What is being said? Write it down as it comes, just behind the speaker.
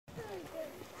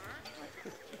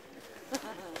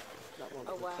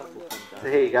So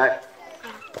here you go.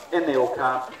 In they all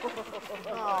come.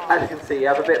 As you can see, you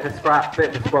have a bit of a scrap,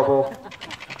 bit of a squabble.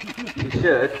 You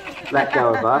should let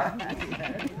go of her.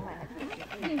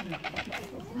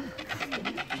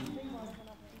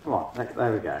 Come on,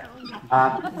 there we go.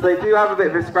 So they do have a bit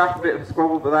of a scrap, a bit of a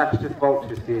squabble, but that's just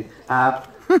Vultures for you.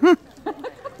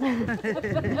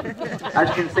 As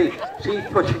you can see, she's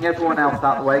pushing everyone else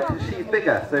out the way because she's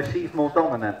bigger, so she's more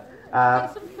dominant.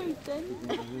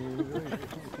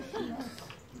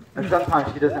 And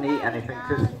sometimes she doesn't eat anything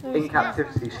because in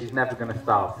captivity she's never going to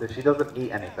starve, so she doesn't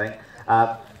eat anything.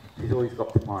 She's always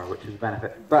got tomorrow, which is a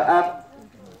benefit. But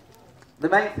the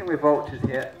main thing with Vultures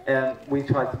here, we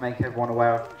try to make everyone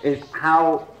aware of, is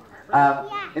how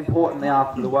important they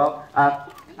are to the world,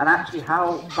 and actually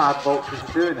how bad Vultures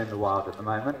are doing in the wild at the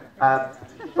moment.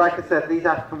 Like I said, these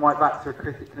African whitebacks are a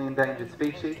critically endangered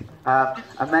species,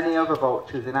 and many other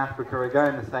vultures in Africa are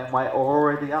going the same way, or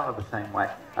already are the same way,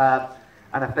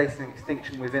 and are facing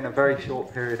extinction within a very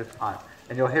short period of time.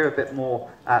 And you'll hear a bit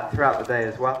more throughout the day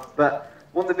as well. But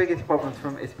one of the biggest problems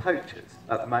from is poachers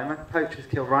at the moment. Poachers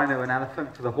kill rhino and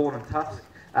elephant for the horn and tusk.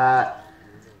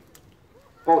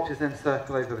 Vultures then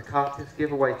circle over the carcass,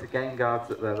 give away to game guards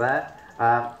that they're there.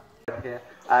 Here.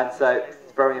 And so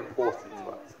it's very important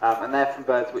to us. And they're from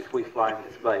birds which we fly in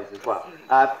displays as well.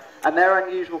 And they're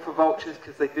unusual for vultures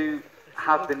because they do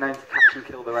have been known to catch and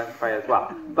kill their own prey as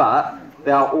well. But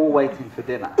they are all waiting for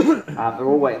dinner. They're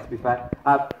all waiting to be fed.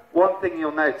 One thing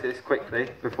you'll notice quickly,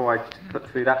 before I put the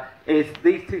food out, is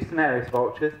these two Cinereous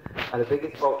vultures are the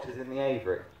biggest vultures in the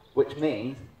aviary, which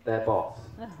means they're boss.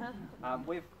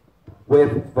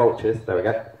 With vultures, there we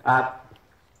go.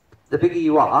 The bigger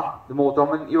you are, the more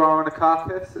dominant you are on a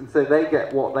carcass, and so they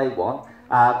get what they want.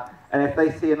 And if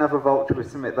they see another vulture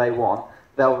with something they want,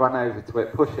 they'll run over to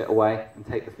it, push it away, and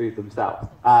take the food themselves.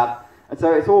 And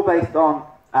so it's all based on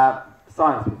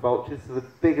science with vultures. So the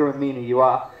bigger and meaner you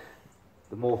are,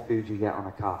 the more food you get on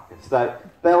a carcass. So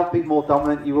they'll be more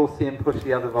dominant. You will see them push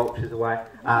the other vultures away.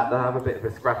 They'll have a bit of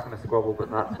a scrap and a squabble, but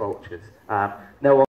that's vultures. No one